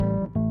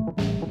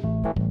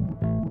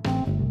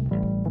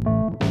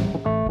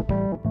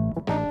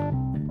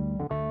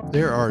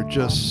There are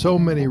just so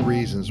many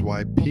reasons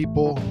why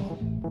people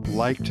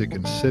like to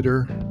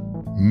consider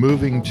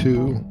moving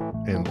to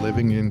and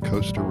living in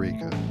Costa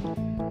Rica.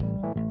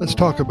 Let's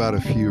talk about a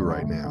few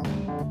right now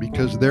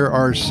because there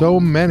are so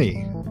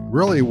many.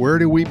 Really, where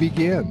do we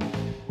begin?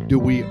 Do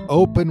we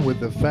open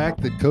with the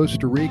fact that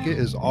Costa Rica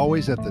is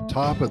always at the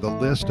top of the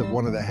list of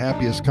one of the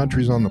happiest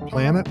countries on the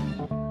planet?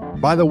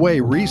 By the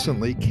way,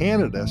 recently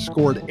Canada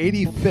scored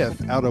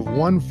 85th out of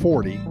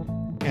 140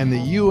 and the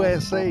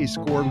USA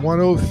scored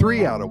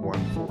 103 out of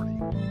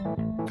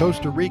 140.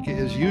 Costa Rica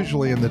is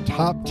usually in the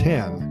top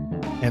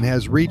 10 and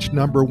has reached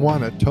number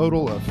one a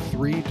total of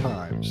 3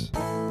 times.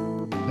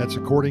 That's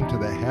according to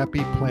the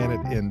Happy Planet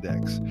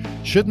Index.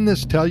 Shouldn't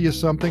this tell you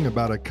something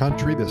about a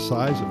country the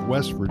size of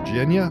West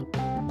Virginia?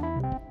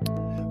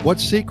 What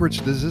secrets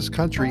does this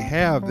country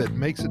have that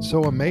makes it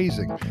so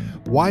amazing?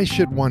 Why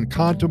should one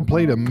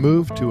contemplate a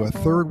move to a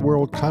third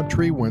world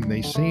country when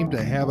they seem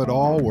to have it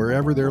all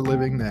wherever they're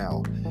living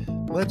now?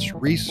 Let's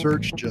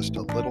research just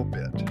a little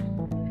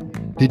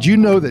bit. Did you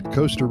know that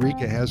Costa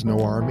Rica has no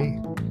army?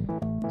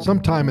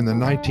 Sometime in the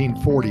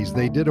 1940s,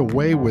 they did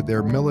away with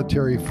their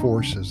military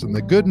forces, and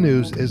the good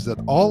news is that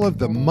all of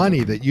the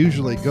money that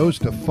usually goes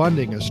to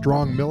funding a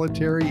strong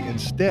military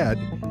instead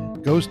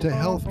goes to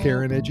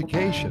healthcare and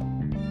education.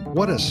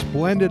 What a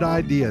splendid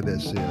idea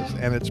this is,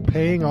 and it's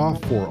paying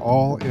off for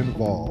all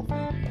involved.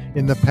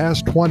 In the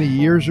past 20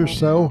 years or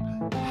so,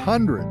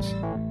 hundreds,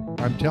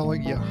 I'm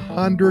telling you,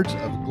 hundreds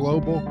of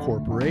global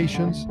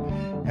corporations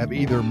have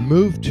either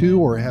moved to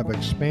or have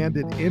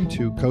expanded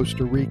into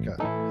Costa Rica.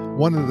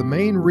 One of the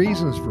main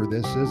reasons for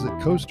this is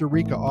that Costa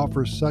Rica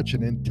offers such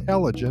an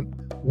intelligent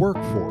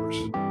workforce.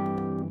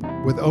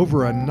 With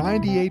over a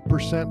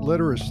 98%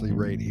 literacy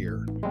rate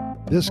here,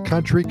 this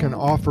country can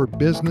offer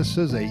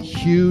businesses a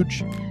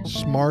huge,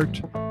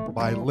 smart,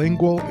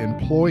 bilingual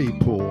employee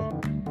pool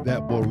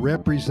that will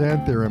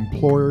represent their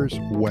employers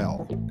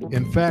well.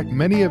 In fact,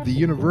 many of the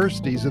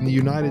universities in the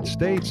United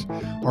States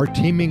are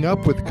teaming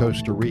up with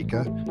Costa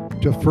Rica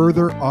to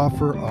further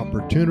offer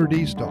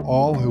opportunities to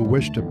all who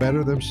wish to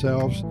better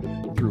themselves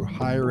through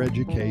higher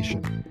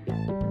education.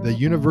 The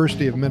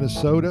University of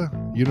Minnesota,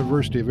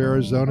 University of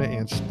Arizona,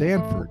 and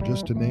Stanford,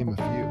 just to name a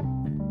few.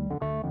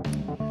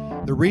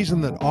 The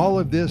reason that all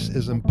of this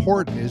is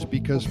important is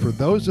because for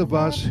those of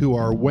us who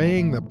are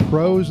weighing the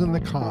pros and the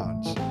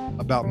cons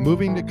about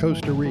moving to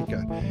Costa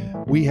Rica,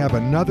 we have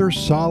another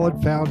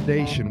solid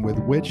foundation with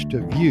which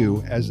to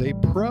view as a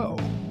pro.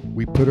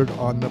 We put it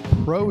on the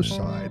pro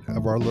side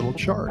of our little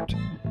chart.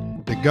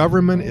 The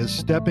government is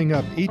stepping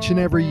up each and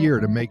every year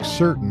to make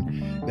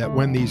certain that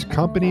when these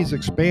companies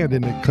expand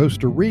into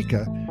Costa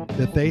Rica,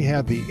 that they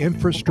have the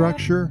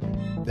infrastructure,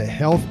 the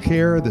health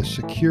care, the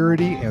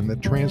security, and the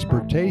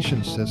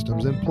transportation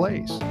systems in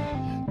place.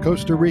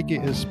 Costa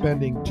Rica is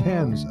spending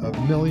tens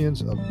of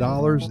millions of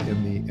dollars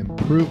in the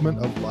improvement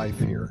of life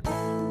here.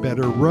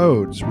 Better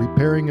roads,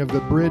 repairing of the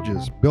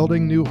bridges,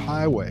 building new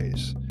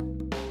highways,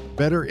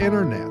 better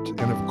internet,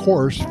 and of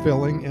course,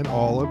 filling in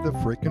all of the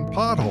frickin'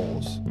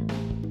 potholes.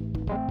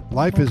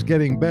 Life is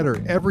getting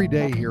better every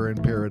day here in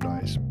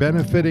paradise,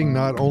 benefiting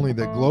not only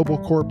the global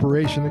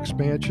corporation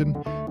expansion,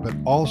 but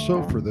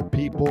also for the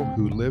people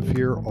who live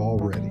here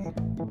already.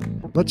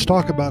 Let's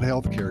talk about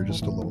healthcare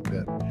just a little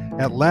bit.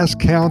 At last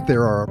count,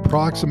 there are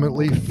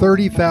approximately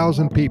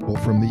 30,000 people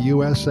from the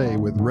USA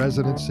with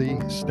residency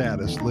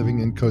status living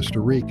in Costa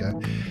Rica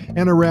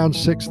and around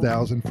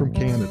 6,000 from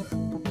Canada.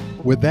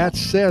 With that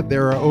said,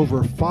 there are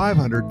over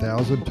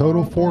 500,000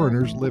 total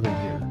foreigners living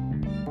here.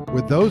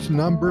 With those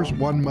numbers,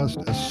 one must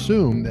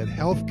assume that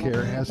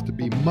healthcare has to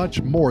be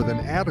much more than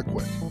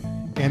adequate,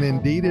 and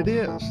indeed it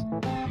is.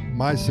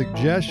 My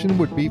suggestion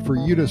would be for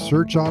you to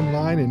search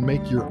online and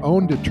make your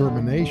own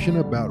determination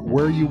about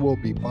where you will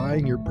be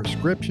buying your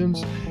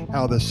prescriptions,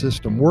 how the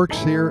system works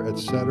here,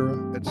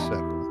 etc.,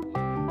 etc.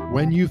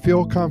 When you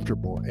feel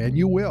comfortable, and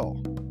you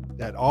will,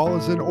 that all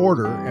is in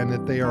order and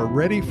that they are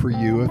ready for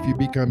you if you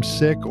become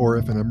sick or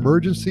if an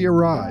emergency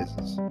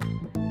arises,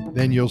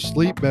 then you'll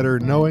sleep better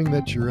knowing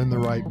that you're in the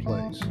right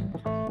place.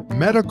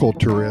 Medical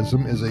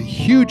tourism is a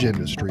huge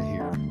industry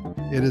here.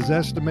 It is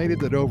estimated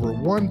that over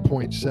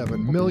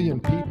 1.7 million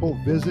people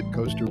visit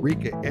Costa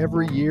Rica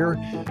every year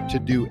to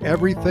do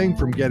everything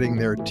from getting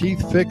their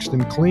teeth fixed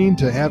and cleaned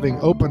to having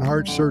open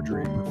heart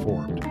surgery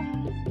performed.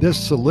 This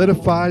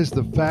solidifies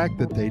the fact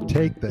that they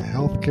take the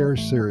healthcare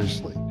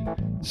seriously.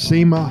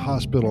 SEMA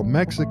Hospital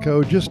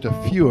Mexico, just a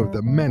few of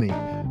the many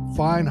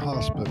fine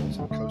hospitals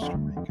in Costa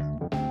Rica.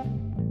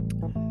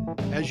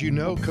 As you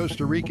know,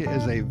 Costa Rica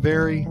is a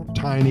very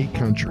tiny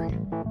country.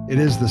 It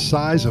is the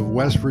size of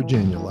West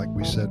Virginia, like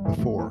we said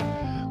before.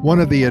 One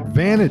of the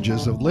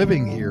advantages of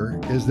living here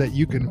is that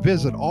you can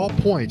visit all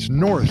points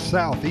north,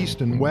 south,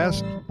 east, and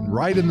west, and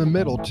right in the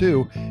middle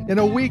too, in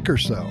a week or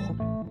so.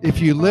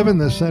 If you live in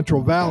the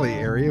Central Valley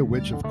area,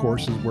 which of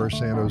course is where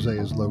San Jose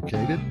is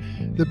located,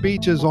 the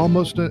beach is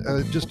almost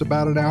just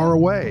about an hour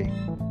away.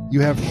 You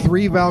have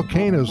 3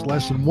 volcanoes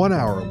less than 1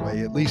 hour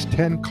away, at least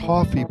 10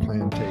 coffee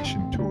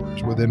plantation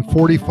tours within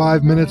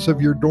 45 minutes of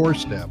your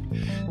doorstep.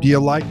 Do you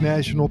like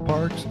national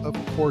parks? Of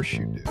course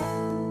you do.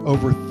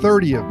 Over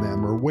 30 of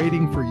them are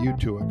waiting for you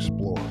to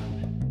explore.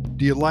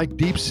 Do you like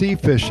deep sea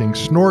fishing,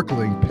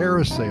 snorkeling,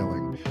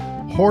 parasailing,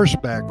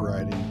 horseback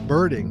riding,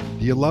 birding?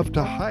 Do you love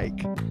to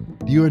hike?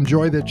 Do you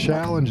enjoy the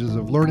challenges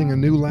of learning a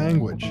new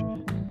language?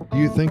 Do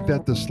you think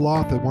that the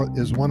sloth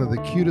is one of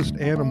the cutest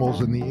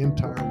animals in the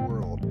entire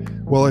world?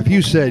 Well, if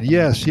you said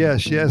yes,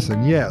 yes, yes,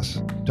 and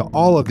yes to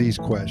all of these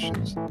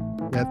questions,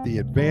 that the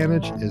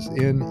advantage is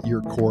in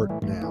your court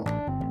now.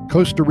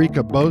 Costa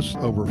Rica boasts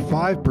over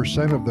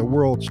 5% of the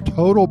world's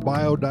total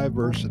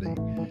biodiversity.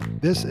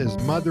 This is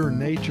Mother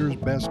Nature's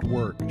best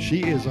work.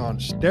 She is on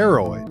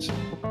steroids,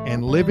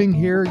 and living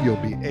here, you'll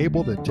be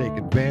able to take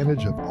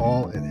advantage of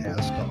all it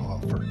has to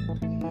offer.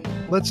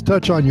 Let's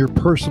touch on your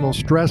personal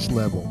stress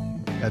level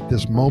at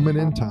this moment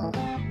in time.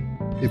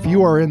 If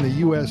you are in the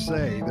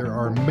USA, there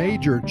are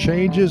major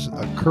changes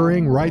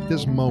occurring right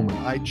this moment.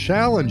 I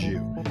challenge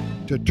you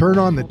to turn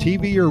on the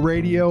TV or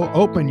radio,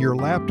 open your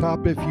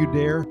laptop if you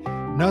dare.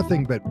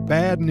 Nothing but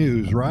bad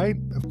news, right?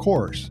 Of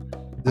course.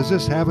 Does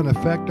this have an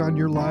effect on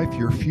your life,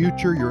 your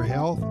future, your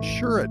health?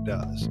 Sure it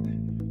does.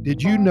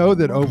 Did you know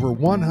that over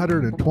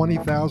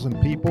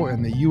 120,000 people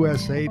in the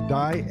USA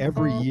die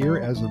every year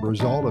as a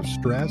result of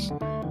stress?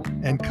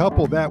 And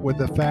couple that with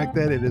the fact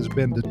that it has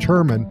been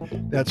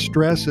determined that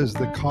stress is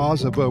the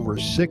cause of over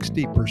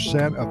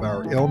 60% of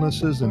our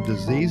illnesses and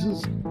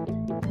diseases?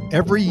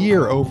 Every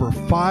year, over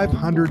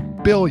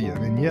 $500 billion,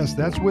 and yes,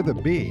 that's with a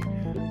B,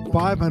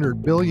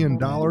 $500 billion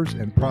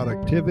in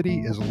productivity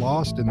is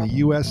lost in the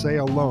USA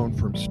alone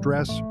from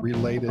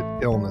stress-related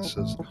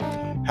illnesses.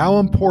 How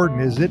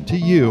important is it to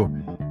you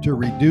to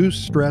reduce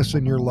stress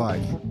in your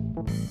life?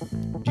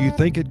 Do you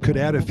think it could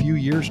add a few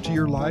years to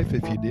your life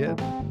if you did?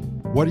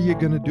 What are you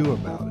going to do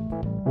about it?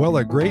 Well,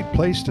 a great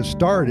place to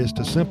start is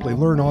to simply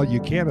learn all you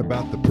can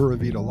about the Pura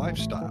Vida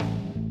lifestyle.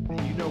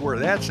 You know where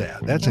that's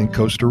at. That's in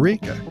Costa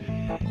Rica.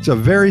 It's a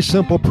very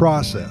simple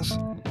process.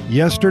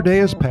 Yesterday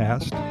is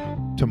past.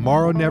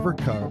 Tomorrow never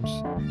comes.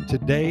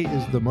 Today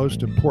is the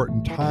most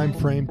important time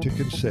frame to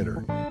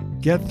consider.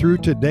 Get through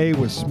today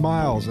with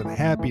smiles and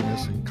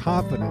happiness and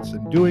confidence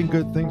and doing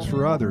good things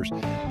for others.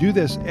 Do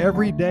this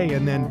every day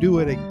and then do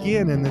it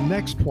again in the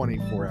next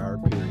 24-hour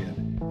period.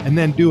 And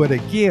then do it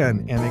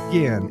again and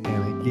again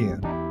and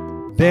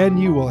again. Then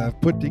you will have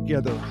put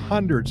together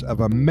hundreds of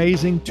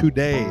amazing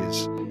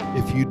todays.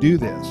 If you do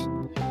this,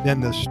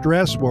 then the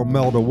stress will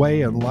melt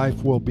away and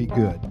life will be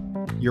good.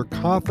 Your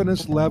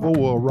confidence level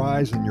will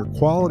rise and your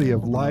quality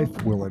of life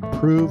will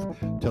improve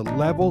to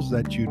levels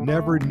that you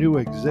never knew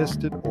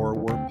existed or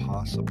were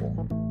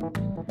possible.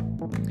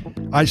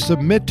 I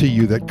submit to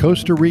you that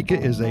Costa Rica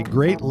is a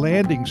great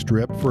landing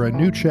strip for a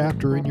new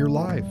chapter in your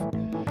life.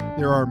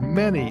 There are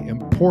many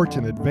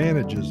important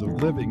advantages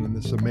of living in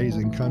this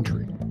amazing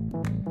country.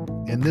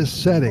 In this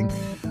setting,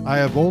 I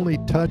have only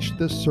touched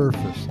the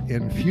surface.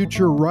 In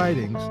future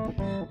writings,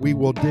 we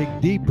will dig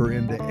deeper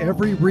into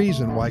every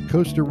reason why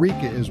Costa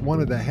Rica is one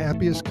of the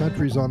happiest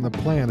countries on the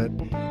planet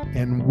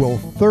and will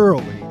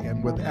thoroughly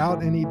and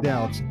without any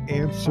doubts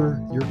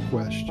answer your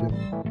question,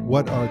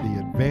 what are the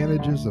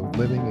advantages of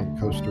living in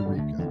Costa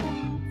Rica?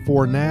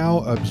 For now,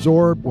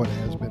 absorb what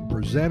has been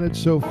presented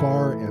so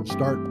far and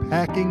start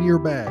packing your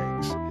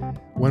bags.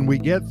 When we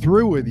get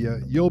through with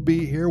you, you'll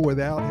be here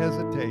without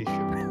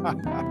hesitation.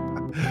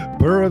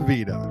 Pura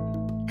Vida.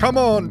 Come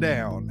on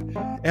down.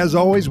 As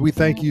always, we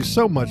thank you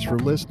so much for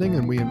listening,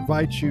 and we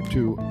invite you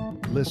to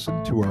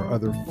listen to our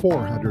other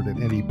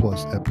 480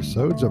 plus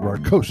episodes of our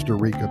Costa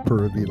Rica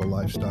Pura Vida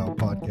Lifestyle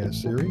podcast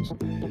series.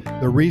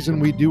 The reason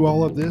we do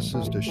all of this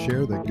is to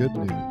share the good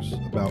news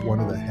about one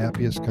of the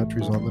happiest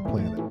countries on the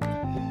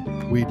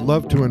planet. We'd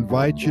love to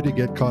invite you to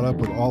get caught up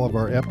with all of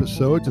our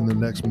episodes in the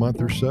next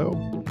month or so.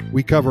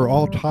 We cover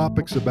all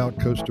topics about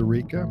Costa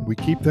Rica. We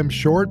keep them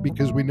short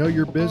because we know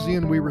you're busy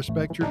and we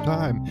respect your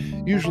time,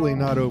 usually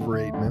not over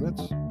 8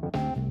 minutes.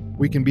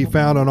 We can be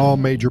found on all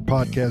major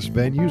podcast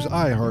venues,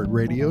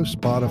 iHeartRadio,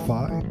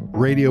 Spotify,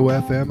 Radio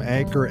FM,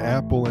 Anchor,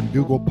 Apple, and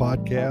Google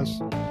Podcasts,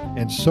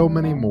 and so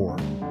many more.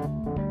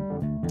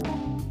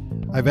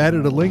 I've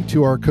added a link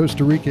to our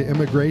Costa Rica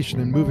Immigration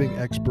and Moving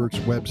Experts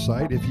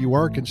website. If you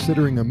are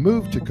considering a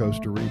move to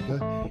Costa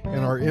Rica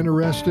and are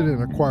interested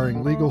in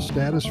acquiring legal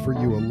status for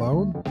you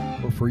alone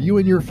or for you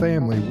and your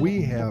family,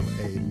 we have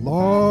a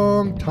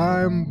long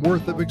time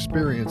worth of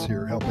experience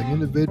here helping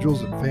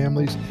individuals and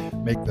families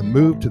make the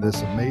move to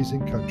this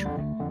amazing country.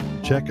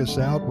 Check us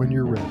out when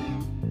you're ready.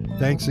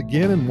 Thanks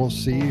again, and we'll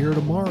see you here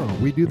tomorrow.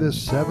 We do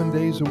this 7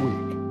 days a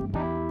week.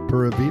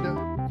 Pura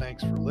Vida,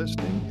 thanks for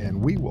listening,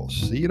 and we will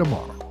see you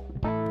tomorrow.